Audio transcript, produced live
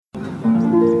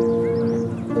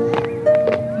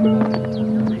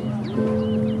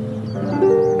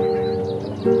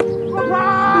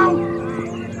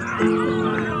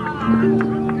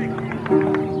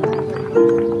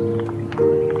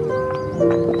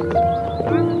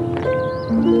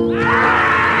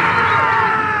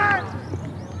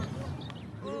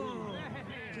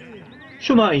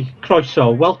Shwmai,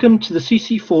 croeso. Welcome to the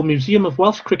CC4 Museum of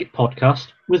Welsh Cricket podcast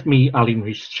with me, Alan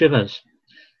Rhys-Chivers.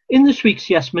 In this week's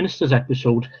Yes Ministers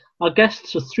episode, our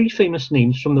guests are three famous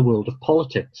names from the world of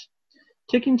politics.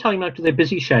 Taking time out of their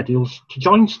busy schedules to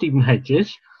join Stephen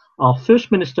Hedges are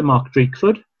First Minister Mark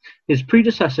Drakeford, his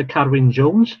predecessor Carwyn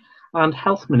Jones, and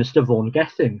Health Minister Vaughan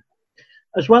Gething.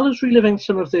 As well as reliving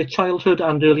some of their childhood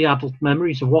and early adult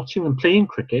memories of watching and playing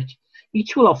cricket,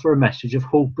 each will offer a message of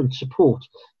hope and support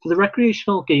for the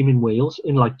recreational game in Wales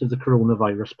in light of the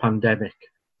coronavirus pandemic.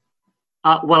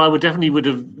 Well, I would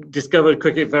have discovered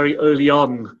cricket very early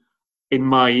on in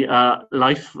my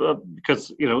life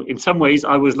because, in some ways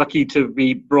I was lucky to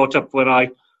be brought up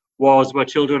where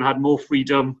children had more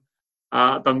freedom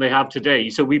than they have today.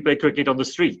 So we played cricket on the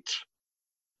street,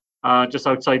 just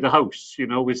outside the house,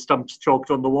 with stumps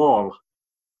chalked on the wall.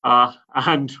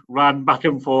 And ran back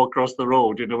and forth across the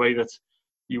road in a way that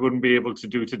you wouldn't be able to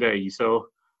do today. So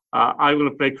I will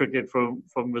have played cricket from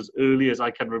as early as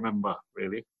I can remember,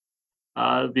 really.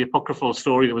 The apocryphal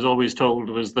story that was always told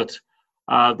was that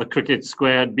the cricket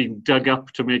square had been dug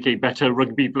up to make a better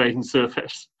rugby playing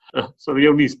surface. So the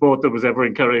only sport that was ever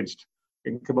encouraged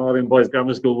in Carmarthen Boys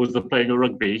Grammar School was the playing of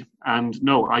rugby. And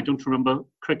no, I don't remember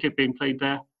cricket being played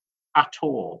there at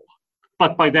all.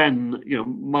 But by then,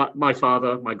 my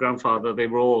father, my grandfather, they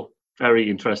were all very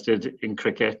interested in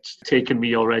cricket, taken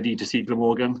me already to see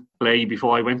Glamorgan play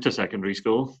before I went to secondary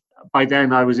school. By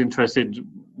then, I was interested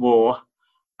more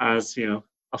as,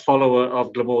 a follower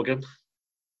of Glamorgan.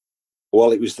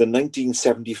 Well, it was the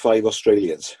 1975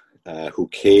 Australians who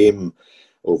came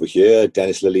over here,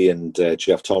 Dennis Lillee and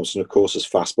Jeff Thompson, of course, as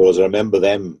fast bowlers. I remember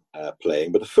them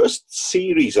playing. But the first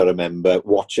series I remember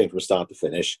watching from start to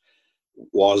finish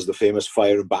was the famous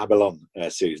Fire in Babylon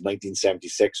series,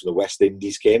 1976, when the West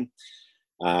Indies came.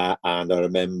 And I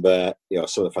remember,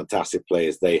 some of the fantastic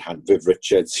players they had: Viv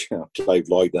Richards, Clive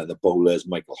Lloyd, and the bowlers,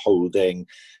 Michael Holding,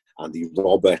 Andy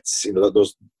Roberts,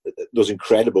 those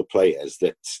incredible players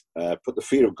that put the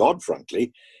fear of God,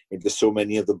 frankly, into so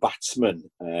many of the batsmen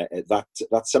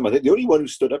that summer. I think the only one who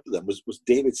stood up to them was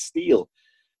David Steele,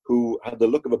 who had the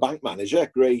look of a bank manager,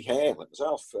 grey hair like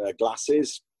myself,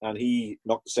 glasses, and he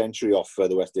knocked the century off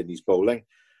the West Indies bowling.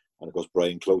 And of course,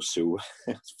 Brian Close, who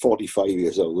 45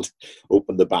 years old,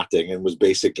 opened the batting and was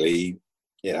basically,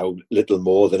 little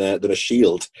more than a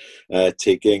shield,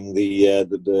 taking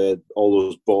the all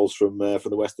those balls from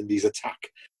the West Indies attack.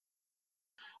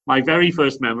 My very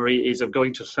first memory is of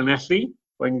going to Llanelli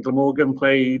when Glamorgan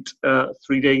played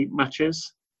 3-day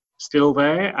matches. Still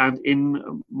there, and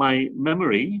in my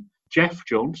memory, Jeff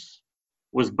Jones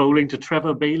was bowling to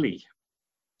Trevor Bailey.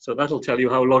 So that'll tell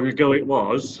you how long ago it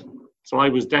was. So I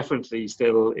was definitely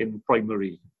still in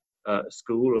primary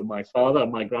school, and my father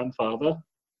and my grandfather,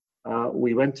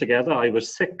 we went together. I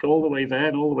was sick all the way there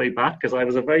and all the way back because I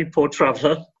was a very poor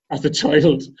traveller as a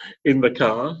child in the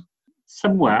car.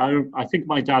 Somewhere, I think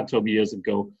my dad told me years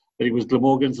ago that it was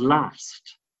Glamorgan's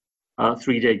last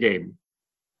 3-day game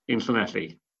in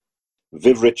Llanelli.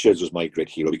 Viv Richards was my great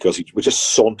hero because he would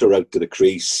just saunter out to the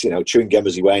crease, chewing gum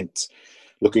as he went,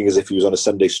 looking as if he was on a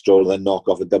Sunday stroll and then knock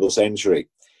off a double century.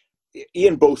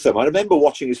 Ian Botham, I remember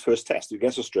watching his first test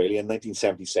against Australia in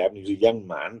 1977. He was a young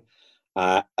man,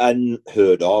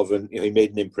 unheard of, and he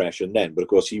made an impression then. But of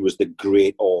course, he was the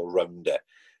great all-rounder.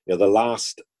 The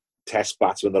last test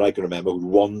batsman that I can remember would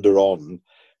wander on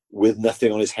with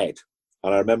nothing on his head.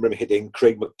 And I remember him hitting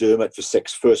Craig McDermott for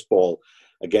 6 first ball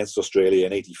against Australia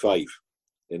in 85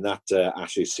 in that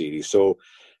Ashes series. So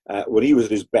when he was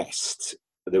at his best,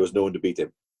 there was no one to beat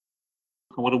him.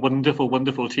 What a wonderful,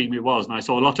 wonderful team it was. And I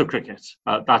saw a lot of cricket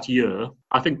that year.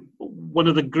 I think one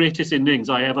of the greatest innings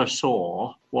I ever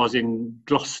saw was in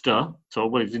Gloucester. So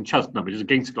it was in Cheltenham, it was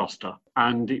against Gloucester.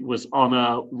 And it was on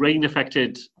a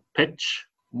rain-affected pitch.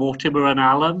 Mortimer and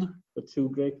Allen, the two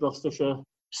great Gloucestershire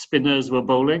spinners, were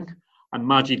bowling. And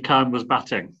Majid Khan was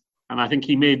batting. And I think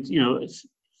he made,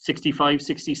 65,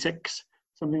 66,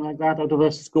 something like that, out of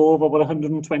a score of about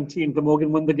 120, and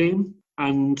Glamorgan won the game.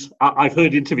 And I've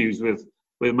heard interviews with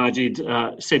Majid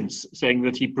since, saying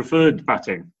that he preferred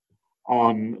batting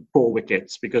on poor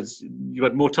wickets because you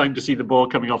had more time to see the ball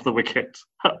coming off the wicket.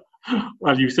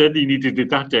 Well, you certainly needed it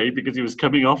that day because he was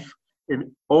coming off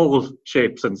in all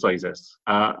shapes and sizes.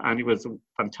 And it was a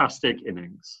fantastic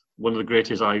innings. One of the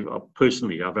greatest I've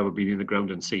ever been in the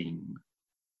ground and seen.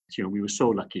 We were so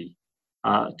lucky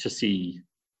to see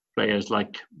players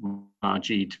like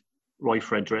Majid, Roy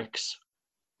Fredericks.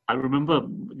 I remember,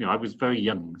 I was very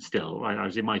young still. I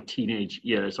was in my teenage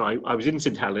years, so I was in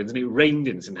St Helens, and it rained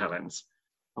in St Helens,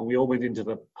 and we all went into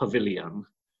the pavilion,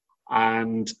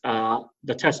 and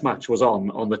the test match was on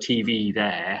the TV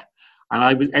there, And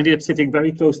I ended up sitting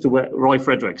very close to Roy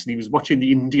Fredericks, and he was watching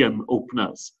the Indian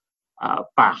openers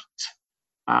bat.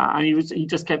 And he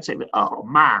just kept saying, "Oh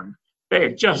man,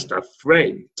 they're just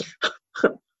afraid."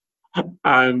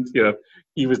 And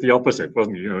he was the opposite,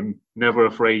 wasn't he? Never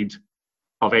afraid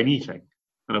of anything.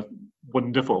 And a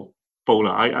wonderful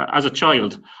bowler. As a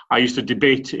child, I used to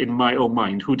debate in my own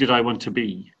mind, who did I want to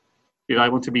be? Did I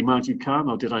want to be Majid Khan,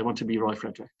 or did I want to be Roy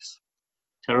Fredericks?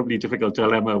 Terribly difficult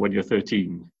dilemma when you're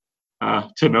 13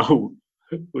 to know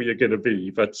who you're going to be.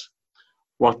 But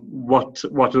what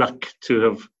luck to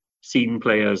have seen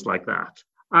players like that,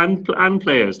 and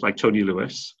players like Tony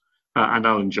Lewis and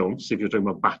Alan Jones, if you're talking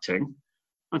about batting,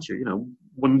 aren't you?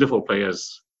 Wonderful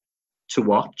players to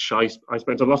watch. I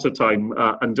spent a lot of time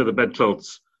under the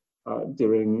bedclothes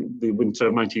during the winter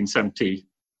of 1970,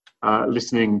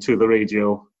 listening to the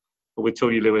radio with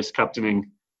Tony Lewis captaining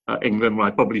England, where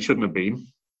I probably shouldn't have been.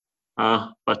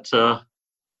 But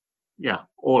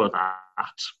all of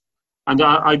that. And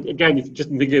I again, if you just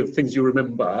think of things you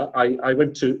remember, I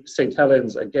went to St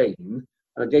Helens again,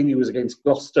 and again he was against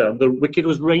Gloucester. The wicket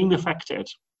was rain affected.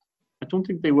 I don't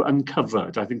think they were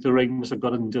uncovered. I think the rain must have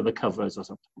got under the covers or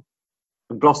something.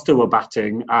 And Gloucester were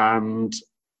batting, and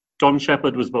Don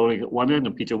Shepherd was bowling at one end,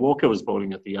 and Peter Walker was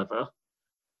bowling at the other.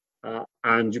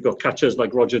 And you've got catchers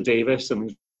like Roger Davis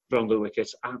and around the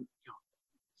wickets, and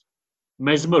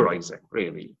mesmerising,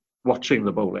 really, watching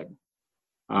the bowling.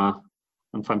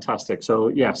 And fantastic. So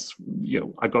yes,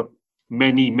 I got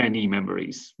many, many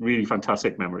memories, really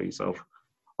fantastic memories of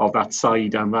that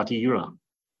side and that era.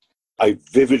 I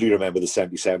vividly remember the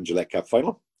 77 Gillette Cup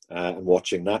final and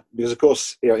watching that, because of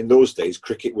course, in those days,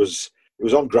 cricket was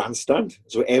on grandstand,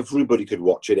 so everybody could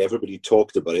watch it, everybody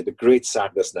talked about it. The great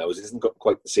sadness now is it hasn't got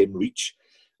quite the same reach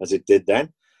as it did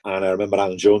then. And I remember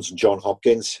Alan Jones and John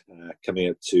Hopkins coming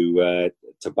out to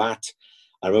bat.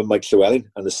 I remember Mike Llewellyn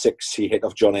and the six he hit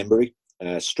off John Embury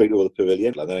straight over the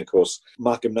pavilion. And then, of course,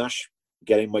 Malcolm Nash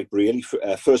getting Mike Brearley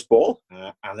first ball.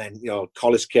 And then,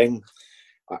 Collis King.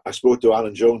 I spoke to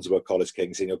Alan Jones about Collis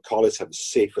King, saying, Collis had the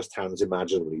safest hands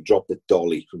imaginable. He dropped the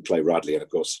dolly from Clive Radley. And, of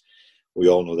course, we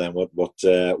all know then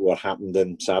what happened.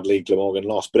 And sadly, Glamorgan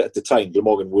lost. But at the time,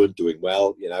 Glamorgan weren't doing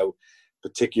well,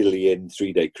 particularly in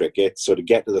three-day cricket. So to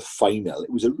get to the final,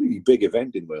 it was a really big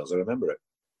event in Wales. I remember it.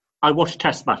 I watched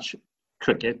Test match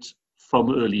cricket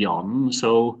from early on.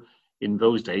 So in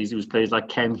those days, it was players like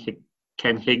Ken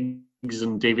Higgs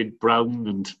and David Brown.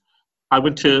 And I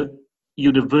went to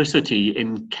university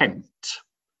in Kent,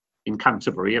 in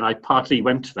Canterbury, and I partly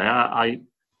went there. I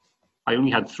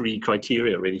only had three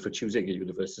criteria, really, for choosing a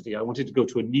university. I wanted to go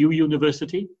to a new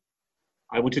university,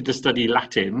 I wanted to study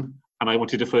Latin, and I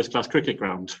wanted a first-class cricket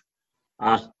ground.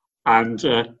 And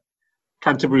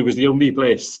Canterbury was the only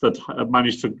place that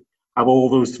managed to have all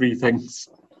those three things.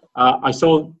 I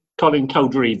saw Colin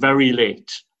Cowdery very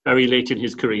late in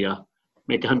his career,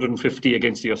 make 150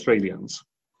 against the Australians.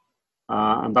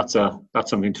 And that's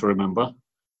something to remember.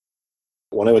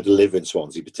 When I went to live in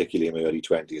Swansea, particularly in my early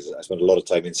 20s, I spent a lot of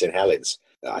time in St Helens.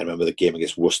 I remember the game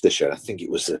against Worcestershire. I think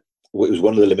it was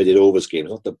one of the limited overs games,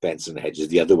 not the Benson Hedges,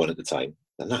 the other one at the time.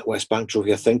 And that West Bank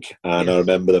Trophy, I think. And yes. I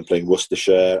remember them playing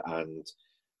Worcestershire, and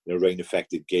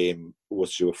rain-affected game.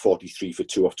 Worcestershire were 43 for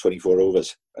 2 off 24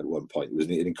 overs at one point. It was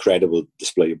an incredible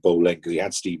display of bowling, because you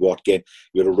had Steve Watkin,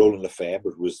 you had a Roland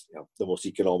Lefebvre, who was the most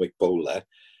economic bowler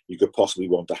you could possibly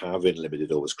want to have in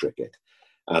limited overs cricket.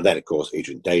 And then, of course,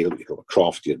 Adrian Dale, Gilbert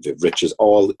Croft, you had Viv Richards,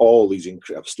 all these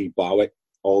Steve Barwick,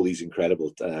 all these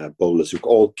incredible bowlers who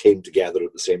all came together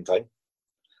at the same time.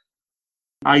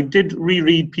 I did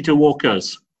reread Peter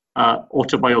Walker's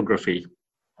autobiography.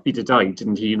 Peter died,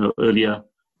 didn't he, earlier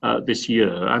this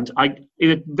year. And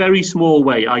in a very small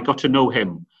way, I got to know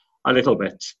him a little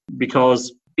bit,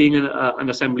 because being an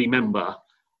assembly member,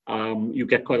 you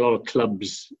get quite a lot of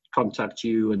clubs contact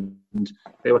you, and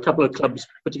there were a couple of clubs,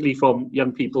 particularly from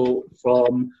young people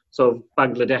from sort of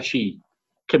Bangladeshi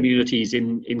communities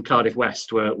in Cardiff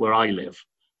West, where I live,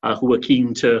 who were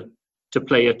keen to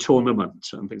play a tournament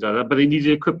and things like that, but they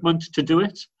needed equipment to do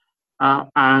it.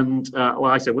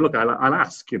 I said, well, look, I'll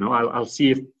ask, I'll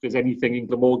see if there's anything in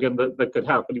Glamorgan that could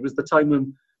help. And it was the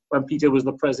time when Peter was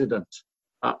the president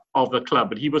of the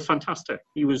club, and he was fantastic.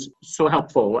 He was so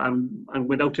helpful and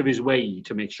went out of his way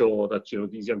to make sure that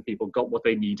these young people got what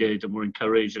they needed and were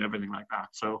encouraged and everything like that.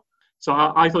 So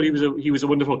I thought he was a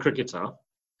wonderful cricketer,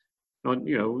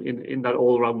 in that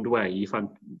all-round way. He found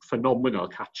phenomenal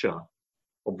catcher,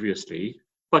 obviously,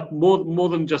 but more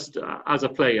than just as a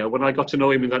player. When I got to know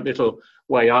him in that little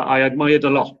way, I admired a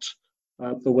lot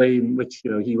the way in which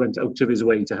he went out of his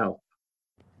way to help.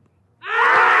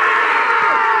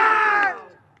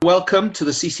 Welcome to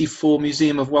the CC4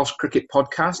 Museum of Welsh Cricket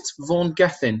podcast. Vaughan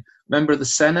Gethin, member of the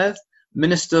Senedd,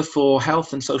 Minister for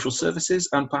Health and Social Services,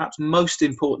 and perhaps most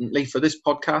importantly for this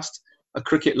podcast, a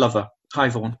cricket lover. Hi,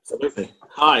 Vaughan. Absolutely.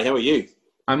 Hi, how are you?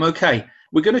 I'm okay.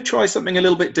 We're going to try something a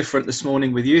little bit different this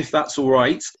morning with you, if that's all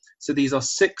right. So these are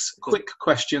 6 quick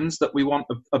questions that we want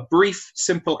a brief,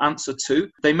 simple answer to.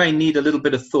 They may need a little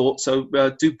bit of thought, so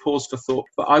do pause for thought.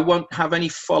 But I won't have any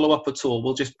follow-up at all.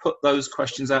 We'll just put those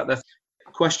questions out there.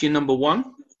 Question number 1,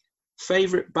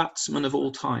 favourite batsman of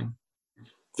all time?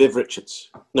 Viv Richards,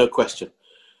 no question.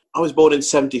 I was born in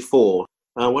 74.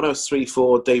 When I was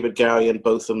 3-4, David Gowrie and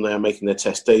both of them there making their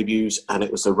test debuts, and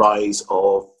it was the rise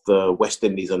of the West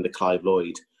Indies under Clive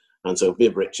Lloyd. And so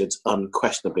Viv Richards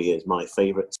unquestionably is my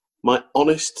favourite. The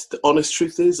honest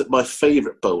truth is that my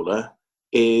favourite bowler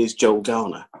is Joel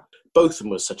Garner. Both of them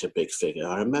were such a big figure.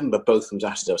 I remember both of them's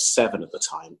Ashes. I was 7 at the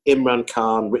time. Imran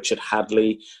Khan, Richard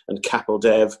Hadley and Kapil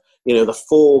Dev, the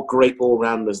 4 great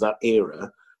all-rounders that era.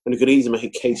 And you could easily make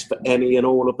a case for any and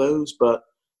all of those. But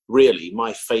really,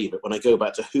 my favourite, when I go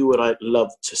back to who would I love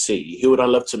to see, who would I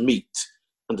love to meet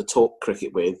and to talk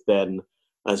cricket with, then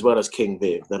as well as King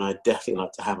Viv, then I'd definitely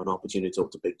like to have an opportunity to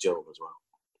talk to Big Joel as well.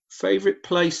 Favourite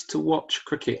place to watch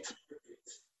cricket?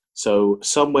 So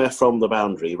somewhere from the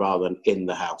boundary rather than in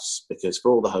the house, because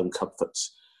for all the home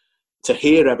comforts, to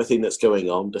hear everything that's going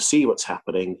on, to see what's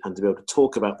happening, and to be able to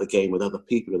talk about the game with other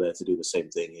people who are there to do the same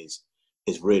thing is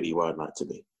really where I'd like to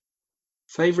be.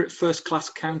 Favourite first-class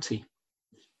county?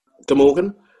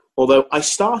 Glamorgan. Although I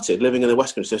started living in the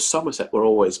West Country, so Somerset were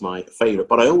always my favourite,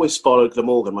 but I always followed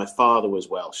Glamorgan. My father was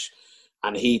Welsh,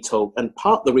 and and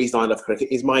part of the reason I love cricket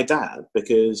is my dad,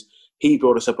 because he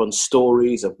brought us up on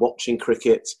stories of watching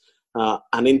cricket.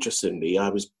 And interestingly, I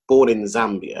was born in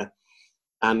Zambia,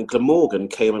 and Glamorgan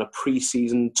came on a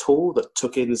pre-season tour that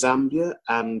took in Zambia,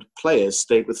 and players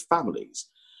stayed with families.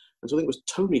 And so I think it was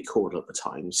Tony Cordell at the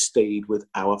time stayed with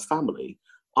our family.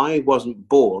 I wasn't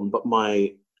born, but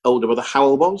my older brother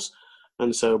Howell was.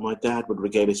 And so my dad would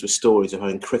regale us with stories of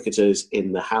having cricketers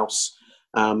in the house,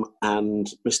 and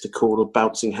Mr. Cordell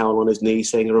bouncing Howell on his knee,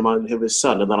 saying it reminded him of his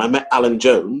son. And then I met Alan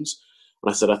Jones, and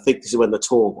I said, I think this is when the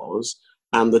tour was.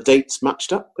 And the dates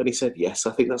matched up. And he said, yes,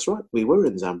 I think that's right. We were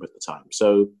in Zambia at the time.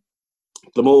 So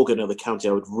Glamorgan are the county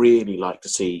I would really like to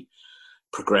see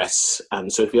progress. And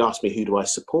so if you ask me who do I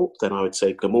support, then I would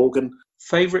say Glamorgan.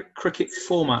 Favourite cricket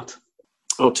format?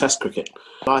 Oh, Test cricket.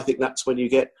 I think that's when you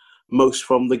get most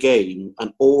from the game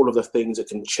and all of the things that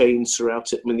can change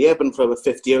throughout it. I mean, the ebb and flow of a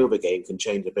 50-over game can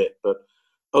change a bit, but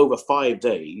over 5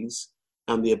 days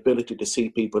and the ability to see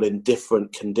people in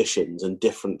different conditions and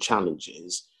different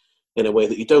challenges in a way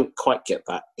that you don't quite get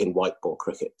that in white ball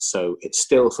cricket. So it's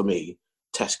still, for me,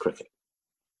 Test cricket.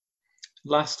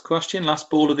 Last question, last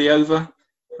ball of the over.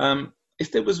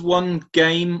 If there was one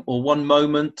game or one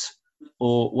moment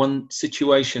or one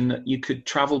situation that you could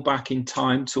travel back in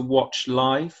time to watch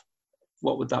live,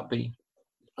 what would that be?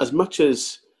 As much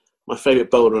as my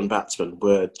favourite bowler and batsman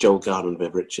were Joel Garner and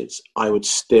Viv Richards, I would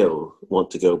still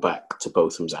want to go back to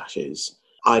Botham's Ashes.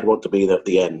 I'd want to be there at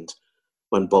the end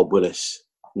when Bob Willis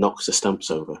knocks the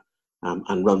stumps over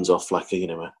and runs off like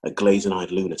a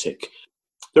glazing-eyed lunatic.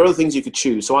 There are other things you could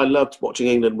choose. So I loved watching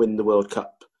England win the World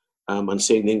Cup and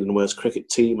seeing the England and Wales cricket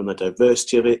team and the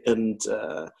diversity of it. And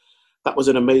that was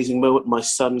an amazing moment. My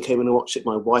son came in and watched it.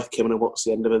 My wife came in and watched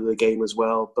the end of the game as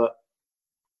well. But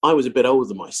I was a bit older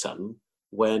than my son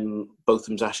when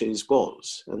Botham's Ashes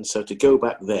was. And so to go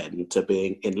back then to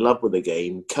being in love with the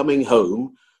game, coming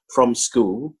home from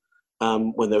school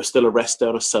when there was still a rest day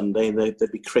on a Sunday, and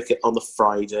there'd be cricket on the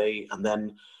Friday and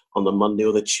then on the Monday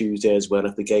or the Tuesday as well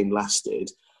if the game lasted.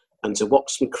 And to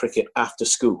watch some cricket after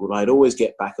school, I'd always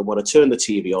get back and want to turn the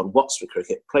TV on, watch some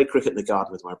cricket, play cricket in the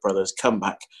garden with my brothers, come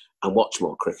back and watch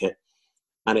more cricket.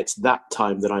 And it's that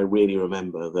time that I really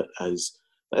remember that as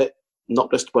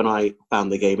not just when I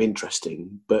found the game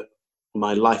interesting, but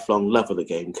my lifelong love of the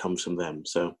game comes from them.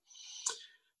 So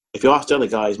if you ask other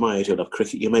guys my age who love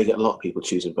cricket, you may get a lot of people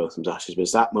choosing Botham's Ashes, but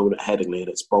it's that moment at Headingley and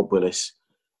it's Bob Willis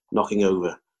knocking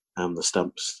over the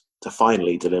stumps to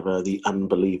finally deliver the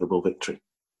unbelievable victory.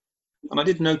 And I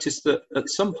did notice that at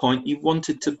some point you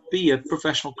wanted to be a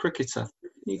professional cricketer.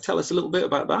 Can you tell us a little bit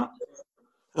about that?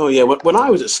 Oh yeah, when I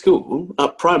was at school,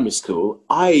 at primary school,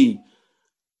 I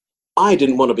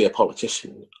didn't want to be a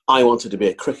politician. I wanted to be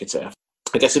a cricketer.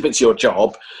 I guess if it's your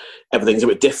job, everything's a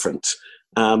bit different.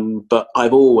 But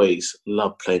I've always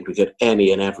loved playing cricket,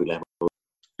 any and every level.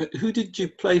 Who did you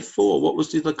play for? What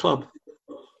was the club?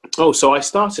 Oh, so I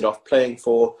started off playing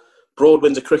for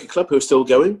Broadwindsor Cricket Club, who are still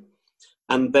going.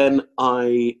 And then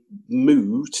I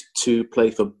moved to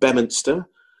play for Beminster.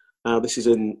 This is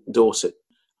in Dorset.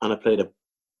 and I played a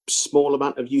small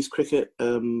amount of youth cricket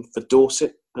for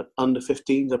Dorset at under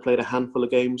 15s. I played a handful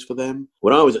of games for them.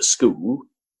 When I was at school,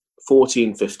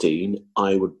 14, 15,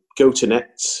 I would go to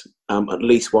nets at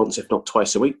least once, if not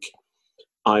twice a week.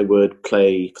 I would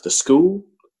play for the school.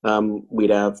 We'd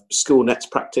have school nets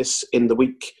practice in the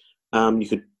week. You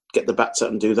could get the bats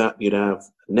out and do that. You'd have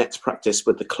nets practice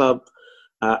with the club,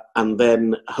 and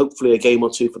then hopefully a game or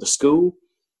two for the school.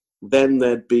 Then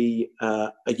there'd be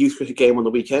a youth cricket game on the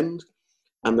weekend,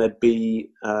 and there'd be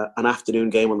an afternoon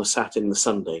game on the Saturday and the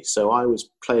Sunday. So I was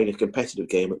playing a competitive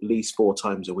game at least 4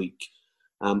 times a week.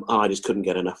 I just couldn't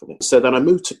get enough of it. So then I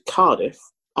moved to Cardiff.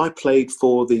 I played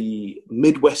for the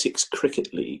Mid Wessex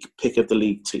Cricket League, pick of the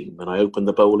league team, and I opened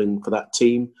the bowling for that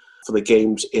team for the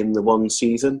games in the one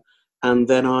season. And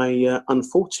then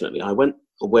unfortunately, I went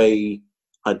away.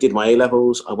 I did my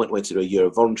A-levels. I went away to do a year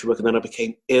of voluntary work, and then I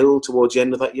became ill towards the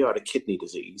end of that year. I had a kidney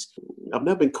disease. I've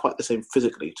never been quite the same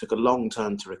physically. It took a long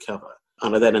time to recover.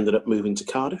 And I then ended up moving to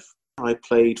Cardiff. I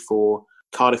played for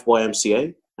Cardiff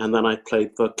YMCA, and then I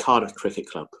played for Cardiff Cricket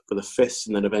Club for the 5th,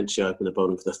 and then eventually I opened the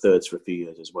bowling for the 3rds for a few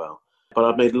years as well. But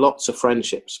I've made lots of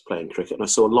friendships playing cricket, and I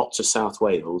saw lots of South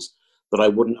Wales that I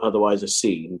wouldn't otherwise have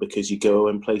seen, because you go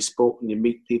and play sport and you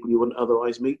meet people you wouldn't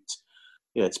otherwise meet.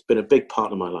 Yeah, it's been a big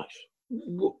part of my life.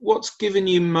 What's given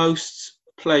you most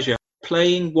pleasure?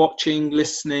 Playing, watching,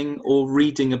 listening, or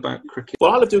reading about cricket?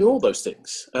 Well, I love doing all those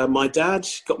things. My dad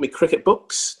got me cricket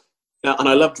books, and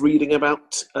I loved reading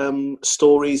about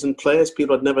stories and players,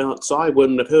 people I'd never heard. So I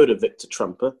wouldn't have heard of Victor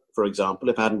Trumper, for example,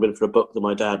 if it hadn't been for a book that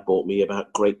my dad bought me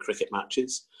about great cricket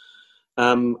matches.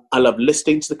 I love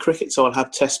listening to the cricket, so I'll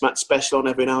have Test Match Special on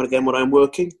every now and again when I'm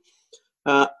working.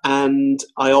 And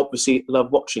I obviously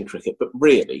love watching cricket, but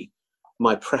really,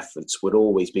 my preference would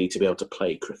always be to be able to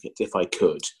play cricket if I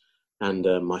could. And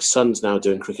my son's now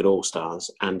doing Cricket All-Stars,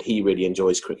 and he really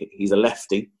enjoys cricket. He's a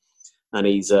lefty, and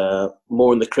he's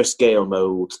more in the Chris Gale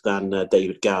mode than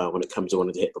David Gower when it comes to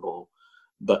wanting to hit the ball.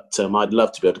 But I'd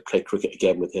love to be able to play cricket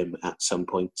again with him at some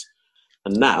point.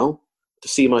 And now, to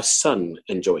see my son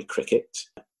enjoy cricket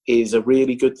is a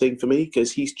really good thing for me,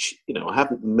 because I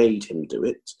haven't made him do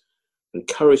it.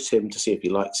 Encouraged him to see if he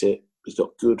likes it. He's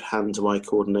got good hand-to-eye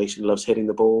coordination, loves hitting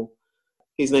the ball.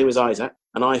 His name is Isaac,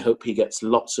 and I hope he gets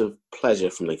lots of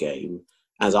pleasure from the game,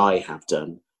 as I have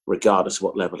done, regardless of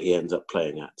what level he ends up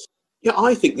playing at. Yeah,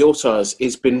 I think the All-Stars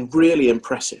has been really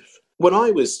impressive. When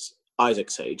I was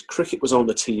Isaac's age, cricket was on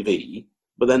the TV,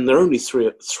 but then there were only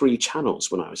three channels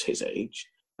when I was his age.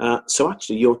 So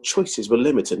actually your choices were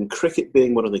limited, and cricket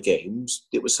being one of the games,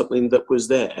 it was something that was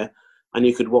there and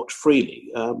you could watch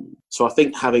freely. So I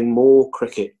think having more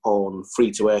cricket on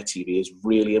free-to-air TV is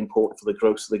really important for the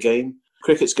growth of the game.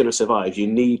 Cricket's going to survive. You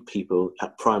need people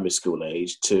at primary school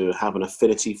age to have an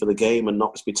affinity for the game and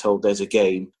not just be told there's a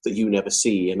game that you never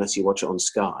see unless you watch it on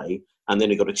Sky, and then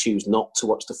you've got to choose not to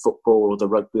watch the football or the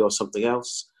rugby or something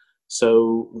else.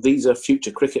 So these are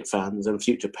future cricket fans, and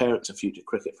future parents of future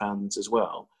cricket fans as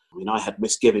well. I mean, I had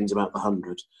misgivings about the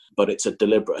 100, but it's a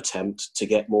deliberate attempt to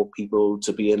get more people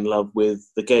to be in love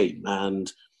with the game. And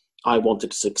I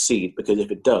wanted to succeed, because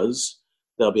if it does,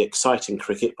 there'll be exciting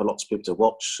cricket for lots of people to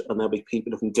watch, and there'll be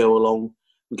people who can go along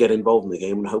and get involved in the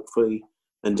game and hopefully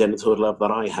engender the love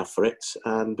that I have for it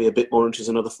and be a bit more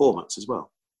interested in other formats as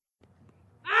well.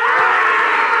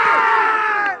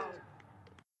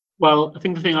 Well, I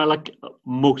think the thing I like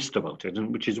most about it,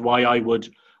 and which is why I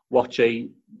would watch a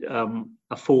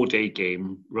 4-day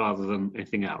game rather than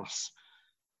anything else,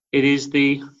 it's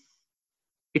the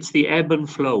ebb and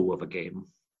flow of a game,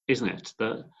 isn't it?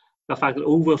 The fact that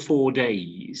over 4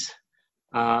 days,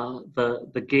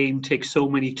 the game takes so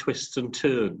many twists and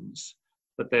turns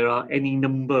that there are any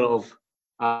number of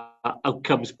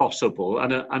outcomes possible,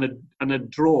 and a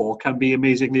draw can be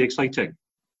amazingly exciting.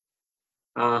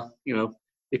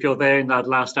 If you're there in that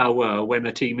last hour when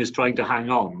a team is trying to hang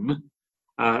on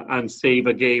and save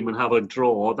a game and have a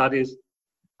draw, that's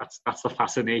the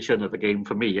fascination of the game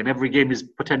for me. And every game is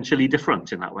potentially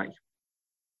different in that way.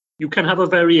 You can have a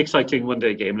very exciting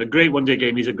one-day game, and a great one-day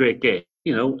game is a great game.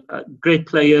 Great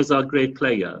players are great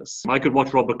players. I could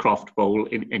watch Robert Croft bowl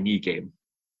in any game.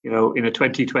 In a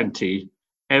 2020,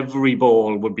 every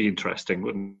ball would be interesting,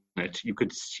 wouldn't it? You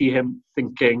could see him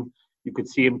thinking, you could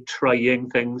see him trying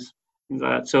things.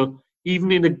 So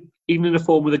even in a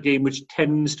form of the game which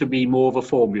tends to be more of a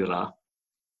formula,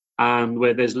 and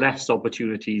where there's less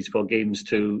opportunities for games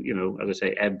to, as I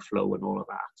say, ebb, flow, and all of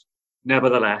that.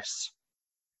 Nevertheless,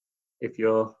 if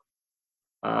you're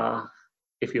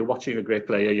watching a great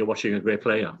player, you're watching a great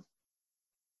player.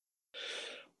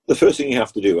 The first thing you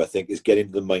have to do, I think, is get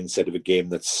into the mindset of a game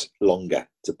that's longer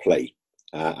to play.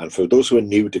 And for those who are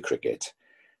new to cricket,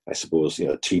 I suppose,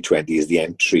 T20 is the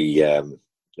entry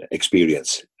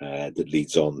experience that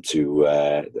leads on to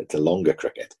longer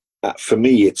cricket. For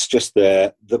me, it's just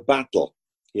the battle,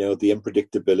 the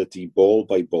unpredictability, ball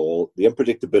by ball, the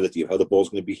unpredictability of how the ball's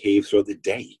going to behave throughout the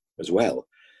day as well.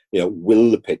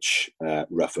 Will the pitch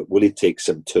rough up? Will it take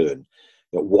some turn?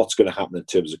 What's going to happen in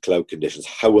terms of cloud conditions?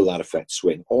 How will that affect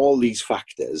swing? All these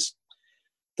factors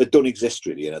that don't exist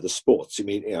really in other sports. I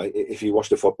mean, if you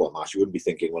watched a football match, you wouldn't be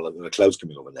thinking, well, the cloud's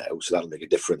coming over now, so that'll make a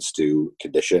difference to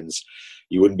conditions.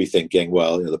 You wouldn't be thinking,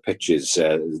 well, the pitch is,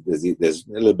 there's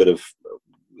a little bit of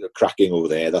cracking over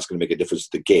there, that's going to make a difference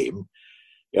to the game.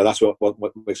 That's what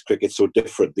makes cricket so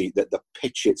different. The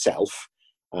pitch itself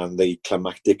and the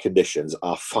climatic conditions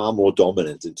are far more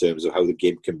dominant in terms of how the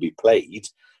game can be played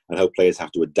and how players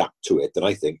have to adapt to it than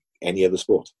I think any other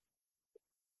sport.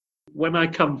 When I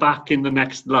come back in the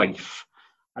next life,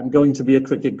 I'm going to be a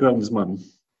cricket groundsman.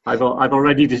 I've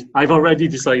already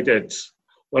decided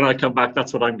when I come back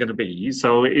that's what I'm going to be.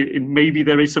 So maybe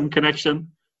there is some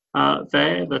connection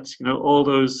there. That all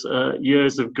those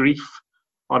years of grief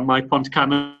on my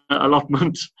Pontcanna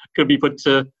allotment could be put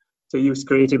to use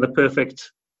creating the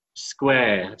perfect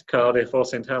square at Cardiff or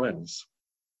St Helens.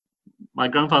 My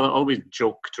grandfather always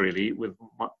joked really with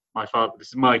my father. This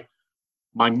is my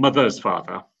mother's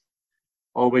father.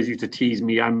 Always used to tease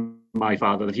me and my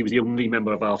father that he was the only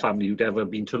member of our family who'd ever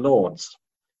been to Lord's.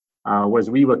 Whereas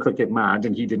we were cricket mad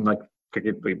and he didn't like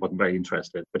cricket, but he wasn't very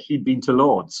interested. But he'd been to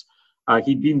Lord's.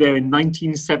 He'd been there in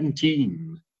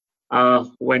 1917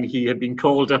 when he had been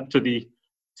called up to the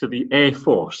Air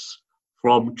Force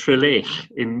from Treleich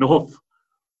in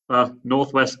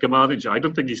northwest Carmarthenshire. I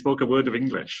don't think he spoke a word of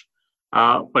English,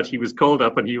 but he was called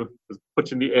up and he was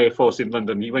put in the Air Force in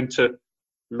London. He went to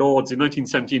Lord's in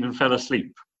 1917 and fell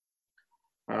asleep.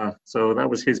 So that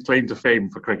was his claim to fame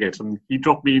for cricket. And he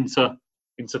dropped me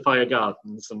into Fire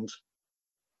Gardens, and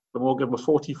Glamorgan were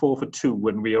 44 for 2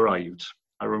 when we arrived.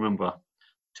 I remember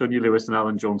Tony Lewis and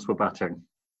Alan Jones were batting.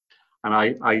 And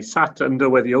I sat under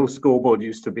where the old scoreboard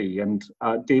used to be, and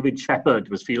David Shepherd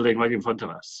was fielding right in front of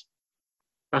us.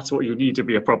 That's what you need to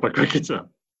be a proper cricketer.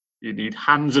 You need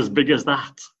hands as big as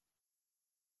that.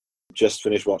 Just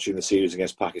finished watching the series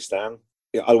against Pakistan.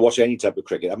 I'll watch any type of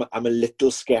cricket. I'm a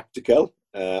little sceptical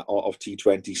of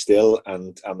T20 still,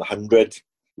 and the 100.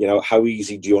 How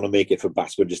easy do you want to make it for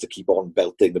batsmen just to keep on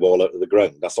belting the ball out of the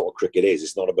ground? That's not what cricket is.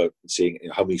 It's not about seeing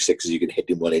how many sixes you can hit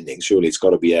in one innings. Surely it's got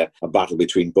to be a battle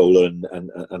between bowler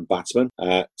and batsman.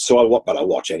 So I'll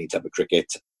watch any type of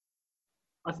cricket.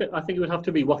 I think it would have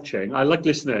to be watching. I like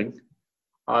listening.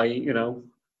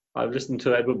 I've listened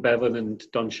to Edward Bevan and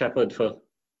Don Shepherd for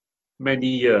many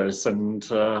years, and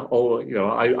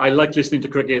I like listening to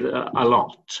cricket a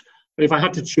lot. But if I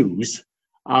had to choose,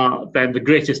 then the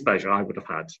greatest pleasure I would have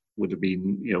had would have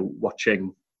been,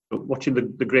 watching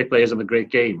the great players and the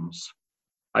great games.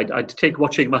 I'd take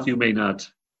watching Matthew Maynard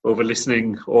over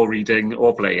listening or reading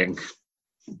or playing,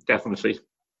 definitely.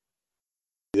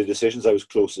 The decisions I was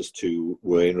closest to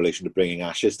were in relation to bringing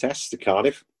Ashes tests to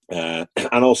Cardiff, and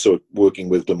also working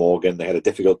with Glamorgan. They had a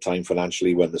difficult time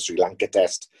financially when the Sri Lanka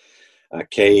test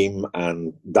came,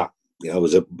 and that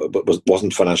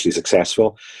wasn't financially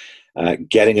successful.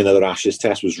 Getting another Ashes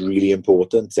test was really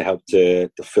important to help to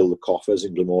fill the coffers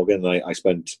in Glamorgan. I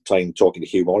spent time talking to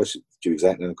Hugh Morris, chief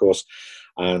executive, of course,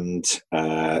 and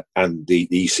the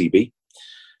ECB,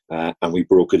 and we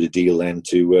brokered a deal then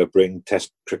to bring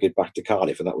Test cricket back to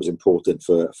Cardiff, and that was important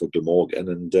for Glamorgan,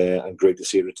 and great to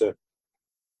see a return.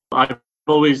 I've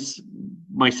always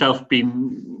myself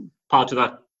been part of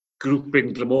that group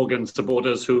in Glamorgan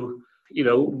supporters who,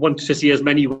 want to see as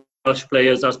many Welsh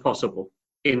players as possible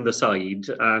in the side,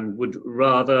 and would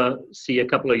rather see a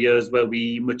couple of years where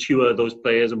we mature those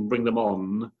players and bring them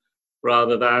on,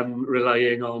 rather than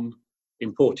relying on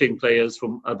importing players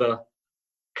from other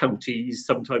counties,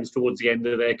 sometimes towards the end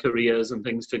of their careers and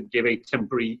things, to give a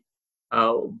temporary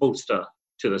bolster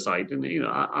to the side. And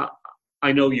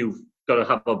I know you've got to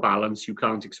have a balance. You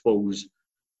can't expose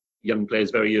young players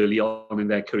very early on in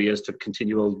their careers to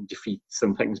continual defeats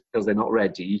and things because they're not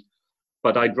ready.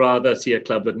 But I'd rather see a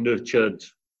club that nurtured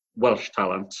Welsh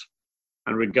talent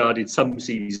and regarded some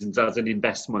seasons as an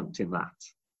investment in that.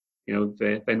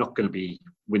 They're not going to be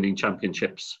winning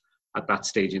championships at that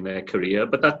stage in their career.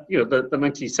 But that, the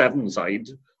 97 side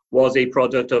was a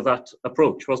product of that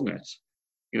approach, wasn't it?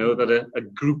 That a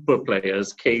group of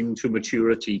players came to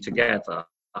maturity together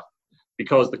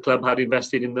because the club had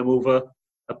invested in them over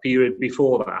a period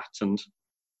before that. And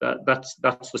that's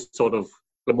the sort of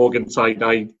Glamorgan side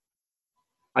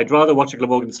I'd rather watch a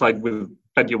Glamorgan side with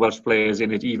plenty of Welsh players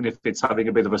in it, even if it's having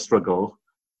a bit of a struggle,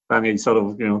 than a sort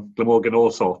of, Glamorgan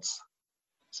all sorts.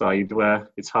 side where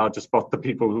it's hard to spot the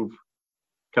people who've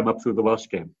come up through the Welsh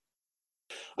game.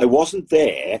 I wasn't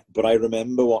there, but I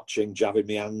remember watching Javid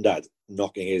Miandad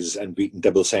knocking his unbeaten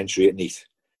double century at Neath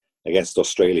against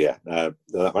Australia. I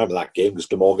remember that game because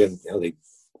Glamorgan, they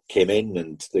came in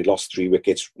and they lost 3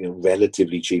 wickets,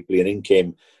 relatively cheaply, and in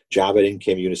came Javid, in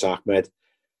came Yunus Ahmed,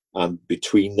 and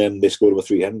between them they scored over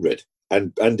 300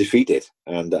 and undefeated,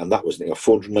 and that was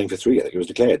 409 for 3. I think it was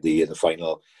declared in the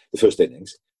final, the first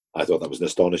innings. I thought that was an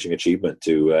astonishing achievement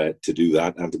to do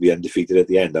that and to be undefeated at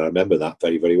the end. And I remember that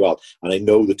very, very well. And I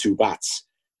know the 2 bats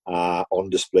are on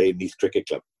display in Neath Cricket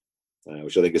Club,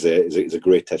 which I think is a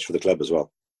great touch for the club as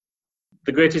well.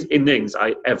 The greatest innings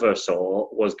I ever saw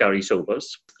was Gary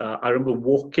Sobers. I remember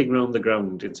walking around the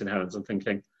ground in St Helens and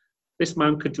thinking, this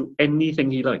man could do anything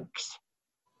he likes.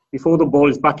 Before the ball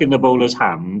is back in the bowler's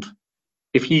hand,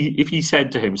 if he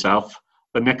said to himself,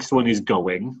 the next one is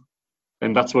going,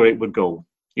 then that's where it would go.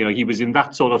 He was in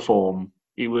that sort of form.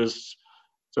 He was,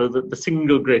 so the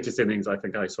single greatest innings I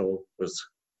think I saw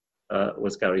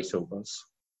was Gary Sobers.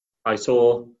 I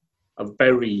saw a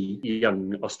very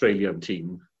young Australian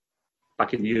team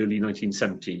back in the early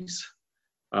 1970s,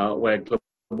 where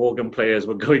Glamorgan players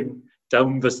were going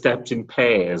down the steps in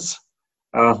pairs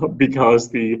because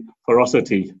the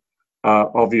ferocity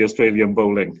of the Australian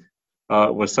bowling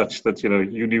was such that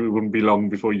you knew it wouldn't be long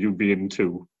before you'd be in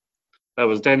 2. That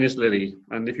was Dennis Lillee,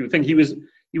 and if you think he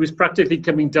was practically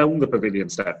coming down the pavilion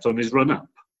steps on his run up.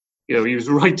 He was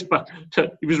right back.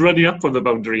 He was running up from the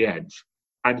boundary edge,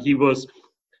 and he was.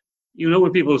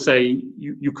 When people say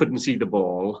you couldn't see the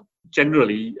ball,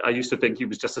 generally I used to think he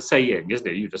was just a saying, isn't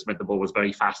it? You just meant the ball was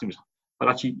very fast, but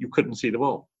actually you couldn't see the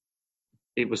ball.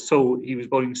 He was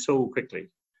bowling so quickly,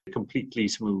 completely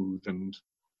smooth and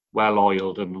well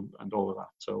oiled and all of that.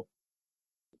 So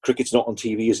cricket's not on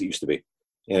TV as it used to be.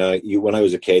 When I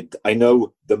was a kid, I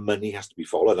know the money has to be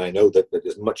followed. I know that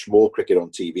there's much more cricket on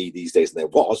TV these days than there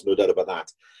was, no doubt about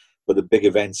that. But the big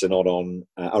events are all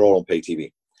on pay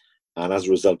TV. And as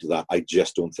a result of that, I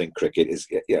just don't think cricket is...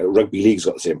 Rugby league's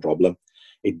got the same problem.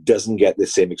 It doesn't get the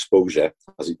same exposure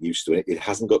as it used to. It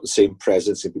hasn't got the same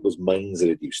presence in people's minds that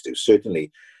it used to.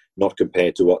 Certainly not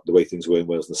compared to the way things were in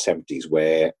Wales in the 70s,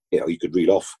 where you could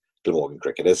reel off Glamorgan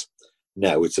cricketers.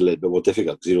 Now it's a little bit more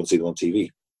difficult because you don't see them on TV.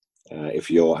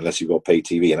 Unless you've got pay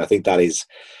TV. And I think that is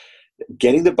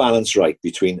getting the balance right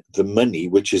between the money,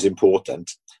 which is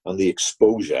important, and the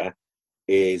exposure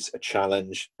is a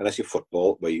challenge. Unless you're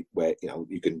football, where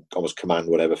you can almost command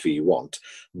whatever fee you want.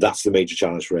 That's the major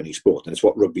challenge for any sport, and it's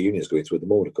what rugby union is going through at the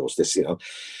moment. Of course, this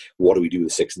what do we do with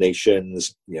the Six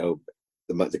Nations?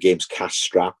 The game's cash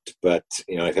strapped, but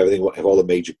if all the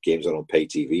major games are on pay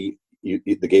TV,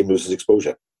 the game loses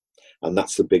exposure, and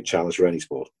that's the big challenge for any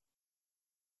sport.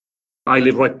 I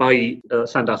live right by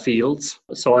Sandar Fields,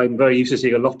 so I'm very used to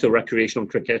seeing a lot of recreational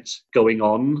cricket going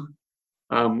on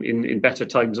in better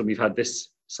times than we've had this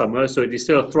summer. So it is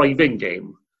still a thriving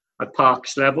game at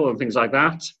Parks level and things like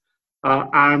that.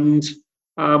 And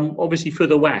obviously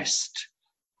further west,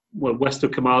 west of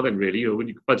Carmarthen really,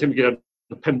 by the time you get out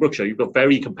to Pembrokeshire, you've got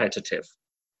very competitive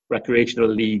recreational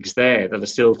leagues there that are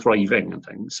still thriving and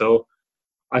things. So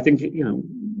I think,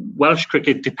 Welsh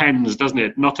cricket depends, doesn't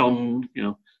it? Not on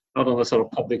the sort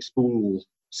of public school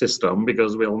system,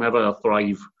 because we'll never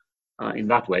thrive in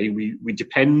that way. We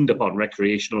depend upon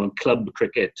recreational and club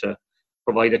cricket to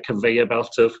provide a conveyor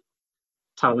belt of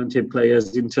talented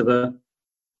players into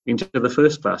the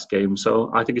first class game. So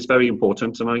I think it's very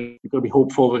important, and you've got to be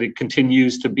hopeful that it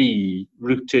continues to be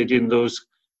rooted in those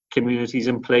communities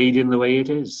and played in the way it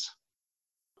is.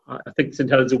 I think St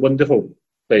Helens is a wonderful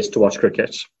place to watch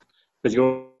cricket because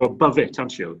you're above it,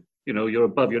 aren't you? You're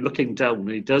above, you're looking down,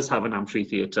 and it does have an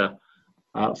amphitheatre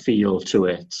feel to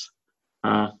it.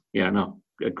 A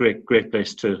great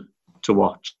place to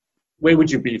watch. Where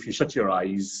would you be if you shut your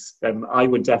eyes? I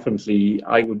would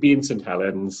be in St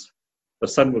Helens. The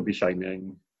sun would be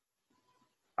shining.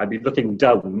 I'd be looking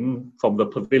down from the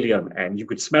pavilion end. You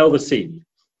could smell the sea.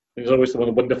 There's always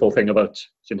one wonderful thing about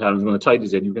St Helens when the tide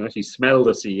is in. You can actually smell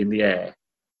the sea in the air.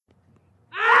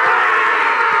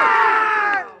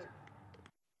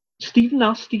 Stephen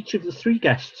asked each of the 3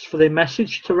 guests for their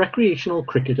message to recreational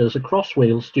cricketers across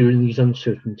Wales during these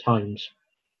uncertain times.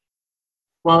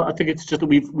 Well, I think it's just that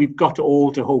we've got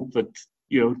all to hope that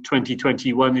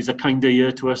 2021 is a kinder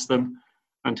year to us than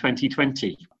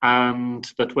 2020, and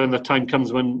that when the time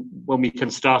comes when we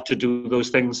can start to do those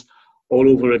things all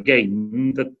over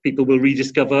again, that people will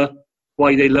rediscover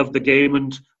why they love the game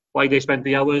and why they spent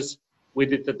the hours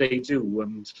with it that they do,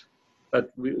 and that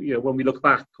when we look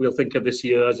back, we'll think of this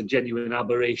year as a genuine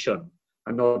aberration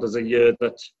and not as a year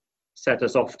that set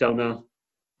us off down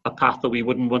a path that we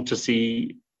wouldn't want to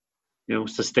see,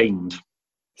 sustained.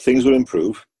 Things will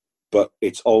improve, but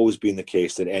it's always been the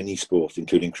case that any sport,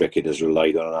 including cricket, has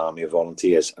relied on an army of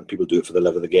volunteers, and people do it for the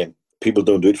love of the game. People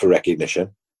don't do it for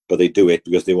recognition, but they do it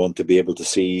because they want to be able to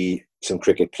see some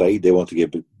cricket played. They want to be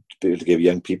able to give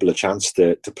young people a chance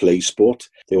to play sport.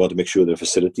 They want to make sure there are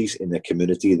facilities in their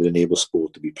community that enable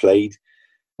sport to be played.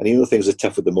 And even though things are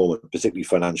tough at the moment, particularly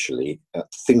financially,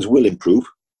 things will improve.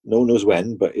 No one knows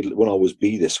when, but it won't always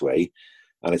be this way.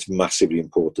 And it's massively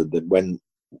important that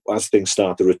as things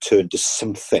start to return to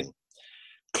something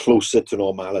closer to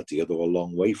normality, although a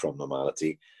long way from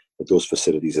normality, that those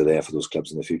facilities are there for those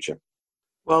clubs in the future.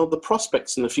 Well, the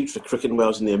prospects in the future for cricket in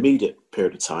Wales in the immediate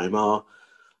period of time are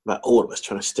about all of us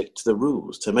trying to stick to the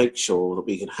rules to make sure that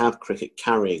we can have cricket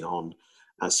carrying on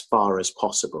as far as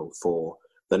possible for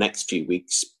the next few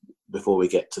weeks before we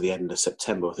get to the end of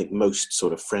September. I think most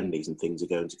sort of friendlies and things are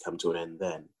going to come to an end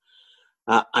then.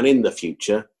 And in the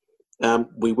future,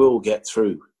 we will get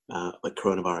through the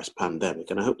coronavirus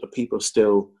pandemic. And I hope that people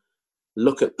still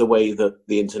look at the way that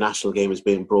the international game is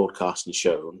being broadcast and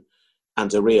shown, and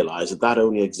to realise that that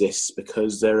only exists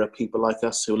because there are people like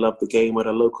us who love the game at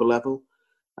a local level.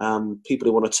 People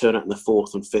who want to turn up in the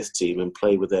 4th and 5th team and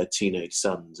play with their teenage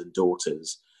sons and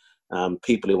daughters.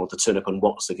 People who want to turn up and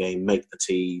watch the game, make the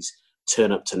tees,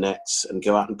 turn up to nets and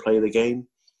go out and play the game.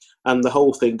 And the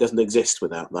whole thing doesn't exist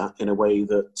without that, in a way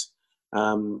that,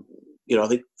 I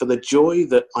think for the joy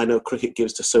that I know cricket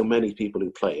gives to so many people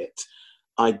who play it,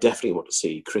 I definitely want to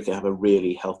see cricket have a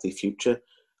really healthy future.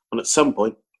 And at some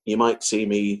point, you might see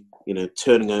me,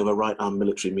 turning over right arm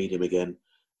military medium again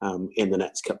in the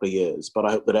next couple of years. But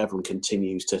I hope that everyone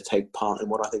continues to take part in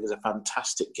what I think is a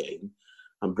fantastic game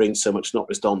and bring so much, not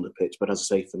just on the pitch, but as I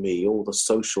say, for me, all the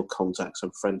social contacts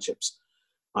and friendships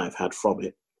I've had from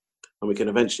it. And we can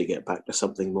eventually get back to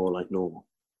something more like normal.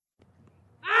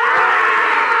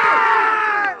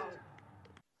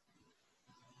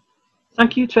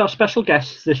 Thank you to our special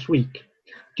guests this week.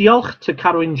 Diolch to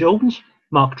Carwyn Jones,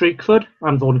 Mark Drakeford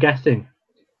and Vaughan Gethin.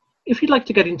 If you'd like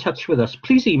to get in touch with us,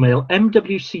 please email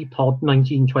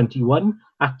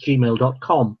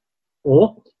mwcpod1921@gmail.com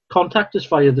or contact us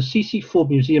via the CC4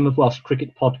 Museum of Welsh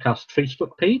Cricket Podcast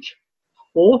Facebook page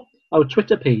or our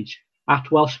Twitter page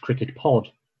 @Welsh Cricket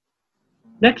Pod.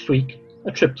 Next week,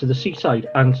 a trip to the seaside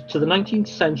and to the 19th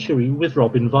century with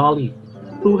Robin Varley,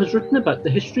 who has written about the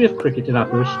history of cricket in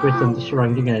Aberystwyth and the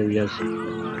surrounding areas.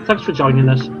 Thanks for joining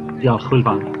us. Diolch Hwyl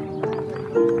fawr.